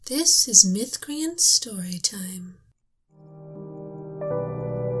This is Mythcreant Storytime.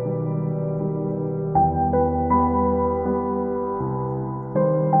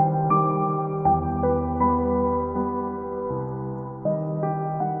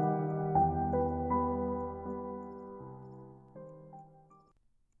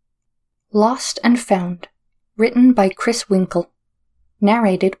 Lost and Found, written by Chris Winkle,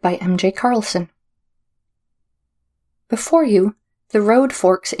 narrated by M.J. Carlson. Before you, the road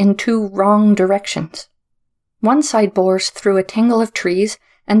forks in two wrong directions. One side bores through a tangle of trees,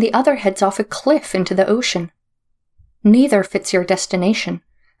 and the other heads off a cliff into the ocean. Neither fits your destination,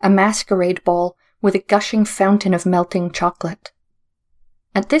 a masquerade ball with a gushing fountain of melting chocolate.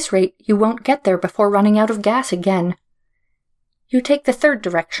 At this rate, you won't get there before running out of gas again. You take the third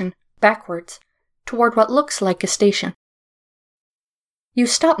direction, backwards, toward what looks like a station. You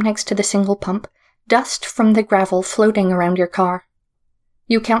stop next to the single pump, dust from the gravel floating around your car.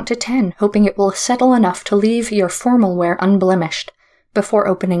 You count to 10, hoping it will settle enough to leave your formal wear unblemished before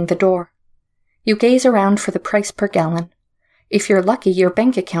opening the door. You gaze around for the price per gallon. If you're lucky, your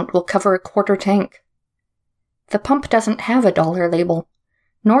bank account will cover a quarter tank. The pump doesn't have a dollar label,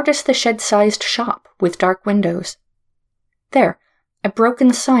 nor does the shed-sized shop with dark windows. There, a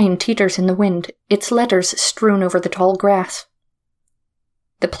broken sign teeters in the wind, its letters strewn over the tall grass.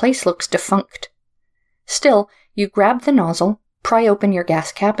 The place looks defunct. Still, you grab the nozzle, pry open your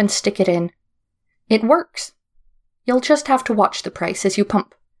gas cap, and stick it in. It works. You'll just have to watch the price as you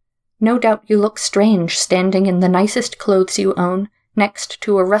pump. No doubt you look strange standing in the nicest clothes you own, next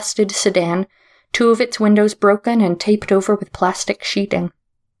to a rusted sedan, two of its windows broken and taped over with plastic sheeting.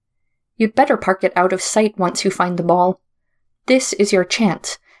 You'd better park it out of sight once you find the ball. This is your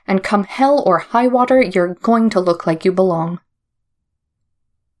chance, and come hell or high water, you're going to look like you belong.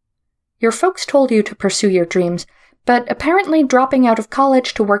 Your folks told you to pursue your dreams, but apparently dropping out of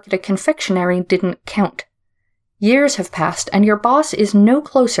college to work at a confectionery didn't count. Years have passed, and your boss is no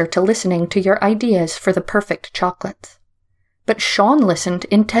closer to listening to your ideas for the perfect chocolates. But Sean listened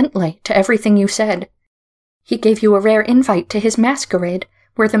intently to everything you said. He gave you a rare invite to his masquerade,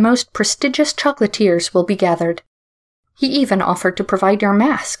 where the most prestigious chocolatiers will be gathered. He even offered to provide your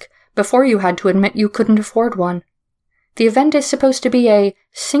mask, before you had to admit you couldn't afford one. The event is supposed to be a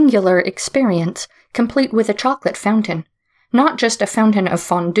singular experience, complete with a chocolate fountain. Not just a fountain of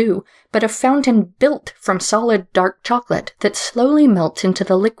fondue, but a fountain built from solid dark chocolate that slowly melts into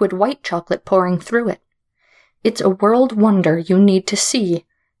the liquid white chocolate pouring through it. It's a world wonder you need to see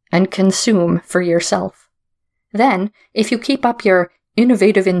and consume for yourself. Then, if you keep up your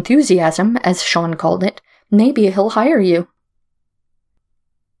innovative enthusiasm, as Sean called it, maybe he'll hire you.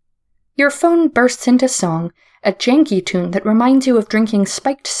 Your phone bursts into song, a janky tune that reminds you of drinking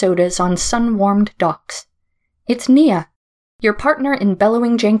spiked sodas on sun-warmed docks. It's Nia, your partner in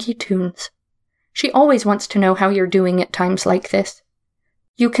bellowing janky tunes. She always wants to know how you're doing at times like this.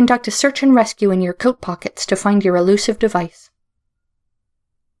 You conduct a search and rescue in your coat pockets to find your elusive device.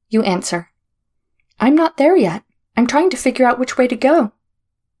 You answer, "I'm not there yet. I'm trying to figure out which way to go."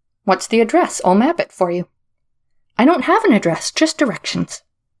 "What's the address? I'll map it for you." "I don't have an address, just directions."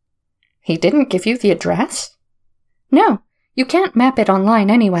 "He didn't give you the address?" "No, you can't map it online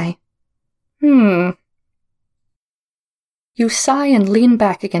anyway." You sigh and lean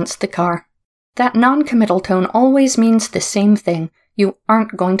back against the car. That non-committal tone always means the same thing. You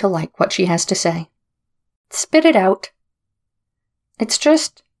aren't going to like what she has to say. Spit it out. "It's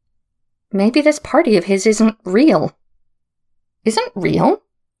just, maybe this party of his isn't real." "Isn't real?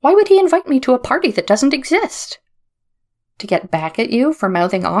 Why would he invite me to a party that doesn't exist?" "To get back at you for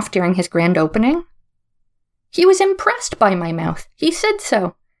mouthing off during his grand opening?" "He was impressed by my mouth. He said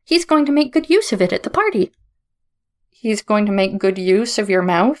so. He's going to make good use of it at the party." "He's going to make good use of your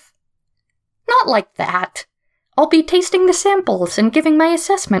mouth?" "Not like that. I'll be tasting the samples and giving my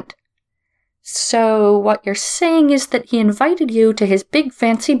assessment." "So what you're saying is that he invited you to his big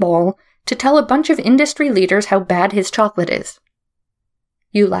fancy ball to tell a bunch of industry leaders how bad his chocolate is."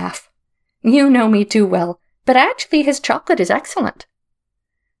 You laugh. "You know me too well, but actually his chocolate is excellent."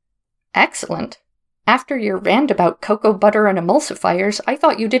 "Excellent? After your rant about cocoa butter and emulsifiers, I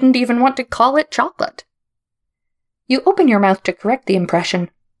thought you didn't even want to call it chocolate." You open your mouth to correct the impression,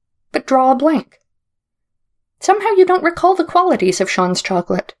 but draw a blank. Somehow you don't recall the qualities of Sean's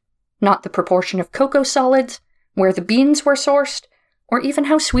chocolate, not the proportion of cocoa solids, where the beans were sourced, or even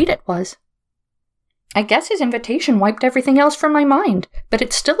how sweet it was. I guess his invitation wiped everything else from my mind, but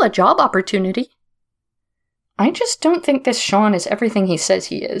it's still a job opportunity. I just don't think this Sean is everything he says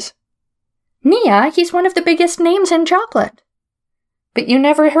he is. "Nia, he's one of the biggest names in chocolate." "But you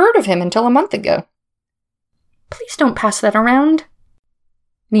never heard of him until a month ago." "Please don't pass that around."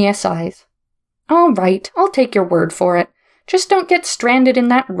 Nia sighs. All right, I'll take your word for it. Just don't get stranded in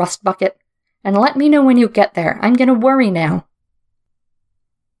that rust bucket. And let me know when you get there. I'm gonna worry now.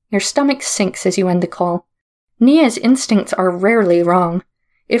 Your stomach sinks as you end the call. Nia's instincts are rarely wrong.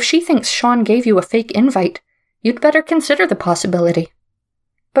 If she thinks Sean gave you a fake invite, you'd better consider the possibility.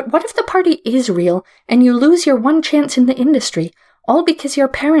 But what if the party is real, and you lose your one chance in the industry, all because you're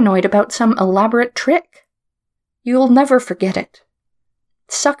paranoid about some elaborate trick? You'll never forget it.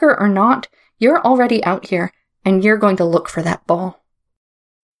 Sucker or not, you're already out here, and you're going to look for that ball.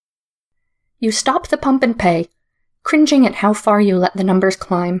 You stop the pump and pay, cringing at how far you let the numbers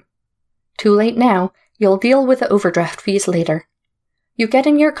climb. Too late now, you'll deal with the overdraft fees later. You get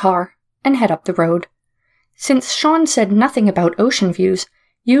in your car and head up the road. Since Sean said nothing about ocean views,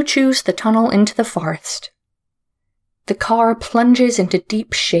 you choose the tunnel into the forest. The car plunges into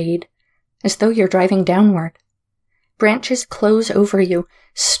deep shade, as though you're driving downward. Branches close over you,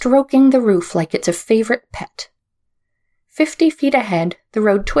 stroking the roof like it's a favorite pet. 50 feet ahead, the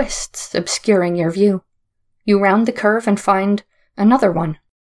road twists, obscuring your view. You round the curve and find another one.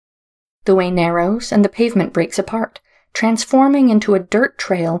 The way narrows and the pavement breaks apart, transforming into a dirt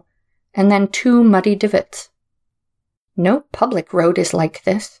trail and then 2 muddy divots. No public road is like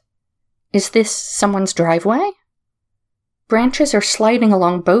this. Is this someone's driveway? Branches are sliding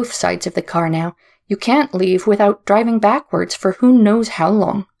along both sides of the car now. You can't leave without driving backwards for who knows how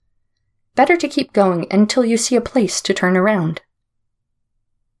long. Better to keep going until you see a place to turn around.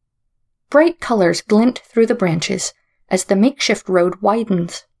 Bright colors glint through the branches as the makeshift road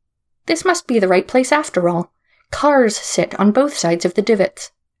widens. This must be the right place after all. Cars sit on both sides of the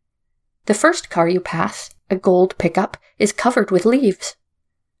divots. The first car you pass, a gold pickup, is covered with leaves.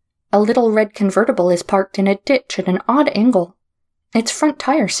 A little red convertible is parked in a ditch at an odd angle, its front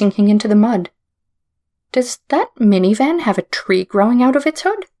tire sinking into the mud. Does that minivan have a tree growing out of its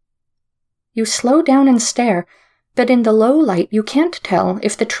hood? You slow down and stare, but in the low light you can't tell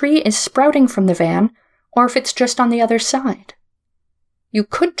if the tree is sprouting from the van or if it's just on the other side. You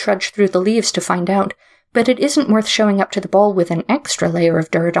could trudge through the leaves to find out, but it isn't worth showing up to the ball with an extra layer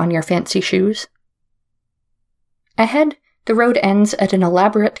of dirt on your fancy shoes. Ahead, the road ends at an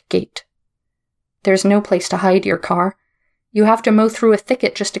elaborate gate. There's no place to hide your car. You have to mow through a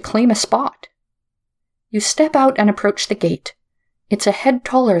thicket just to claim a spot. You step out and approach the gate. It's a head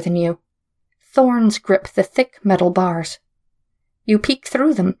taller than you. Thorns grip the thick metal bars. You peek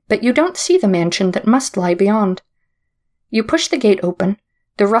through them, but you don't see the mansion that must lie beyond. You push the gate open,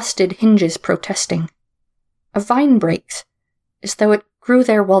 the rusted hinges protesting. A vine breaks, as though it grew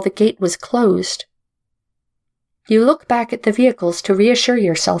there while the gate was closed. You look back at the vehicles to reassure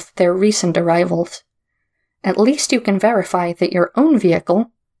yourself they're recent arrivals. At least you can verify that your own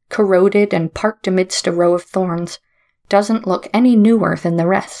vehicle, corroded and parked amidst a row of thorns, doesn't look any newer than the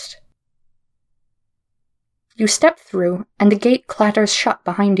rest. You step through, and the gate clatters shut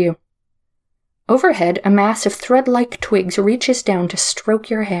behind you. Overhead, a mass of thread-like twigs reaches down to stroke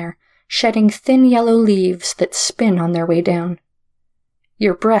your hair, shedding thin yellow leaves that spin on their way down.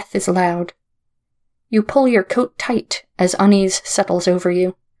 Your breath is loud. You pull your coat tight as unease settles over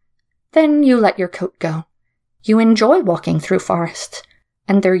you. Then you let your coat go. You enjoy walking through forests,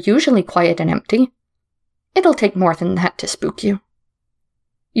 and they're usually quiet and empty. It'll take more than that to spook you.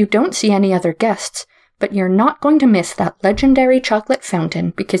 You don't see any other guests, but you're not going to miss that legendary chocolate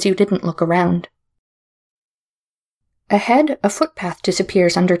fountain because you didn't look around. Ahead, a footpath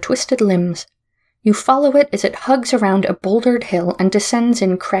disappears under twisted limbs. You follow it as it hugs around a bouldered hill and descends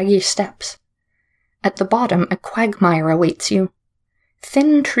in craggy steps. At the bottom, a quagmire awaits you.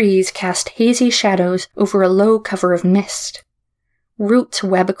 Thin trees cast hazy shadows over a low cover of mist. Roots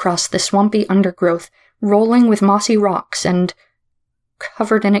web across the swampy undergrowth, rolling with mossy rocks and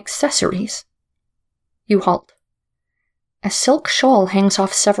covered in accessories. You halt. A silk shawl hangs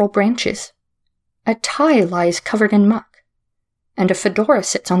off several branches. A tie lies covered in muck, and a fedora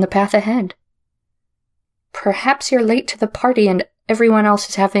sits on the path ahead. Perhaps you're late to the party and everyone else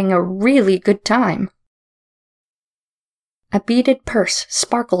is having a really good time. A beaded purse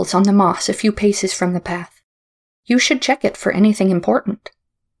sparkles on the moss a few paces from the path. You should check it for anything important.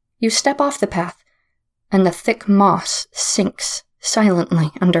 You step off the path, and the thick moss sinks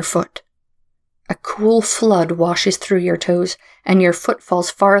silently underfoot. A cool flood washes through your toes, and your foot falls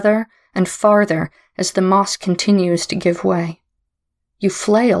farther and farther as the moss continues to give way. You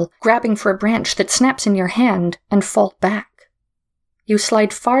flail, grabbing for a branch that snaps in your hand, and fall back. You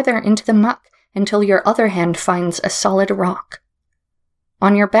slide farther into the muck until your other hand finds a solid rock.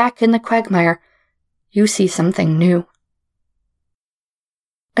 On your back in the quagmire, you see something new.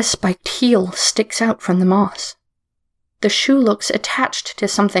 A spiked heel sticks out from the moss. The shoe looks attached to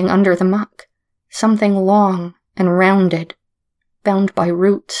something under the muck, something long and rounded, bound by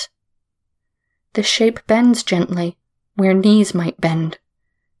roots. The shape bends gently, where knees might bend,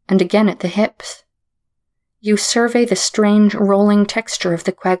 and again at the hips. You survey the strange rolling texture of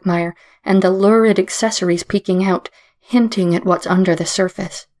the quagmire and the lurid accessories peeking out, hinting at what's under the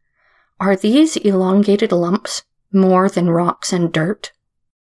surface. Are these elongated lumps more than rocks and dirt?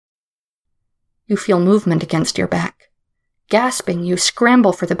 You feel movement against your back. Gasping, you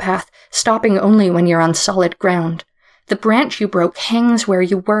scramble for the path, stopping only when you're on solid ground. The branch you broke hangs where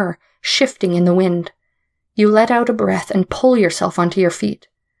you were, shifting in the wind. You let out a breath and pull yourself onto your feet.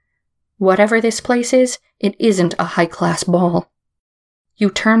 Whatever this place is, it isn't a high-class ball. You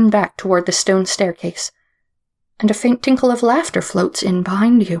turn back toward the stone staircase, and a faint tinkle of laughter floats in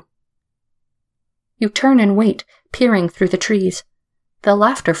behind you. You turn and wait, peering through the trees. The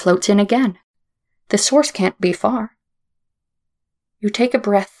laughter floats in again. The source can't be far. You take a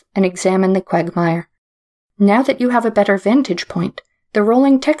breath and examine the quagmire. Now that you have a better vantage point, the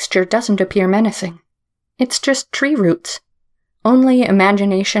rolling texture doesn't appear menacing. It's just tree roots. Only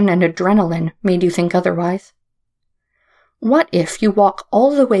imagination and adrenaline made you think otherwise. What if you walk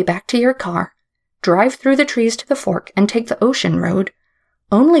all the way back to your car, drive through the trees to the fork, and take the ocean road,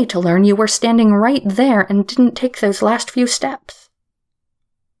 only to learn you were standing right there and didn't take those last few steps?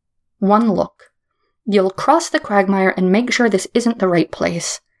 One look. You'll cross the quagmire and make sure this isn't the right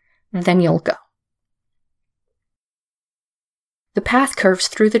place. Then you'll go. The path curves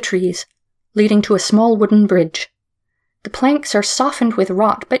through the trees, leading to a small wooden bridge. The planks are softened with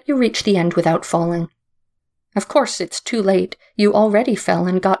rot, but you reach the end without falling. Of course, it's too late. You already fell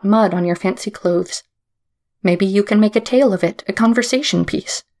and got mud on your fancy clothes. Maybe you can make a tale of it, a conversation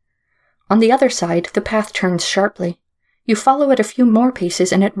piece. On the other side, the path turns sharply. You follow it a few more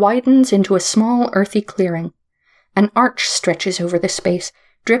paces and it widens into a small earthy clearing. An arch stretches over the space,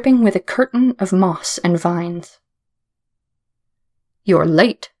 dripping with a curtain of moss and vines. You're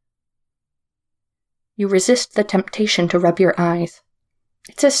late. You resist the temptation to rub your eyes.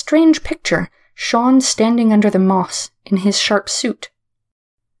 It's a strange picture, Sean standing under the moss in his sharp suit.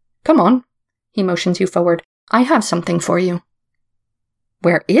 Come on, he motions you forward. I have something for you.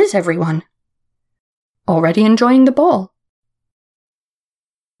 Where is everyone? Already enjoying the ball.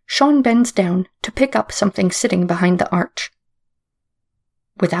 Sean bends down to pick up something sitting behind the arch.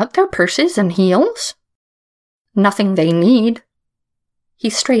 Without their purses and heels? Nothing they need. He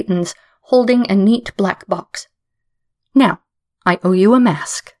straightens, holding a neat black box. Now, I owe you a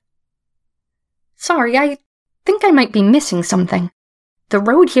mask. Sorry, I think I might be missing something. The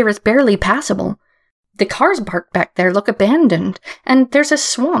road here is barely passable. The cars parked back there look abandoned, and there's a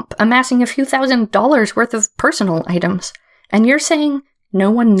swamp amassing a few $1,000s worth of personal items. And you're saying no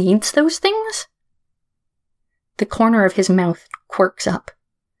one needs those things? The corner of his mouth quirks up.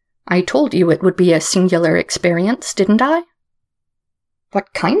 I told you it would be a singular experience, didn't I?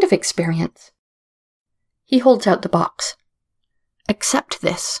 What kind of experience? He holds out the box. Accept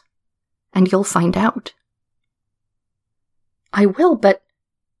this, and you'll find out. I will, but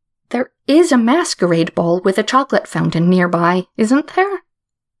there is a masquerade ball with a chocolate fountain nearby, isn't there?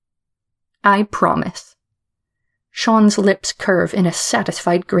 I promise. Sean's lips curve in a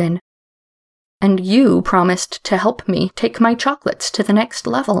satisfied grin. And you promised to help me take my chocolates to the next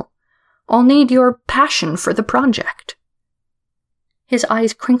level. I'll need your passion for the project. His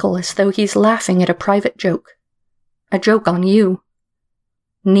eyes crinkle as though he's laughing at a private joke. A joke on you.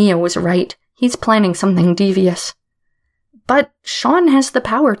 Nia was right. He's planning something devious. But Sean has the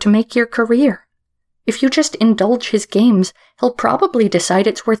power to make your career. If you just indulge his games, he'll probably decide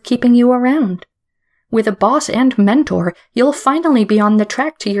it's worth keeping you around. With a boss and mentor, you'll finally be on the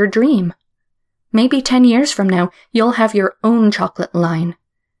track to your dream. Maybe 10 years from now, you'll have your own chocolate line.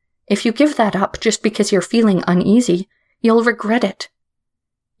 If you give that up just because you're feeling uneasy, you'll regret it.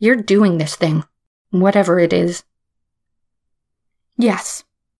 You're doing this thing, whatever it is. Yes,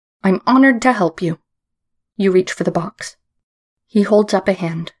 I'm honored to help you. You reach for the box. He holds up a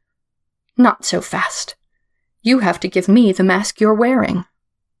hand. Not so fast. You have to give me the mask you're wearing.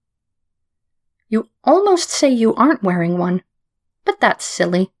 You almost say you aren't wearing one, but that's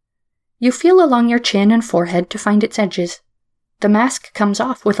silly. You feel along your chin and forehead to find its edges. The mask comes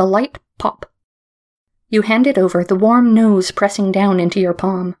off with a light pop. You hand it over, the warm nose pressing down into your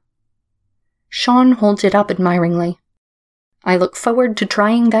palm. Sean holds it up admiringly. I look forward to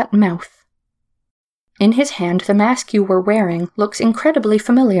trying that mouth. In his hand, the mask you were wearing looks incredibly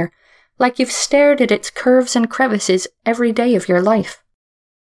familiar, like you've stared at its curves and crevices every day of your life.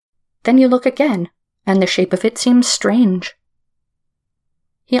 Then you look again, and the shape of it seems strange.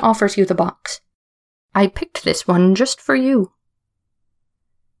 He offers you the box. I picked this one just for you.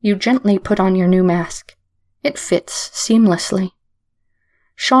 You gently put on your new mask. It fits seamlessly.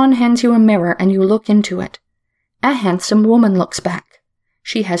 Sean hands you a mirror and you look into it. A handsome woman looks back.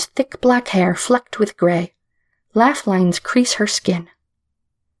 She has thick black hair flecked with grey. Laugh lines crease her skin.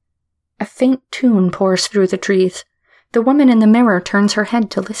 A faint tune pours through the trees. The woman in the mirror turns her head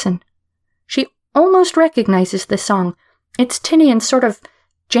to listen. She almost recognizes the song. It's tinny and sort of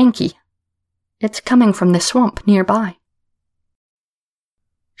janky. It's coming from the swamp nearby.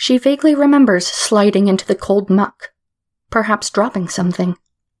 She vaguely remembers sliding into the cold muck, perhaps dropping something.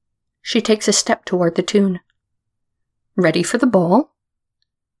 She takes a step toward the tune. Ready for the ball?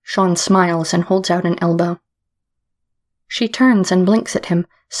 Sean smiles and holds out an elbow. She turns and blinks at him,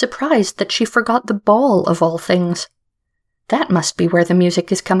 surprised that she forgot the ball of all things. That must be where the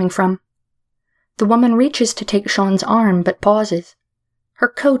music is coming from. The woman reaches to take Sean's arm but pauses. Her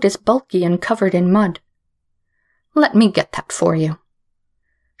coat is bulky and covered in mud. Let me get that for you.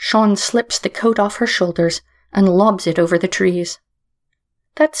 Sean slips the coat off her shoulders and lobs it over the trees.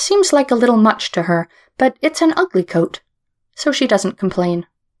 That seems like a little much to her, but it's an ugly coat, so she doesn't complain.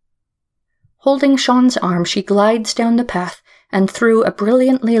 Holding Sean's arm, she glides down the path and through a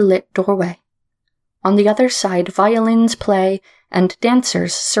brilliantly lit doorway. On the other side, violins play and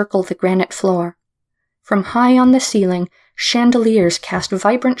dancers circle the granite floor. From high on the ceiling, chandeliers cast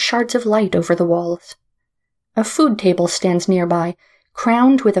vibrant shards of light over the walls. A food table stands nearby,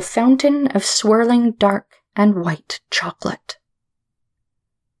 crowned with a fountain of swirling dark and white chocolate.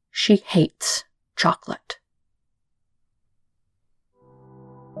 She hates chocolate.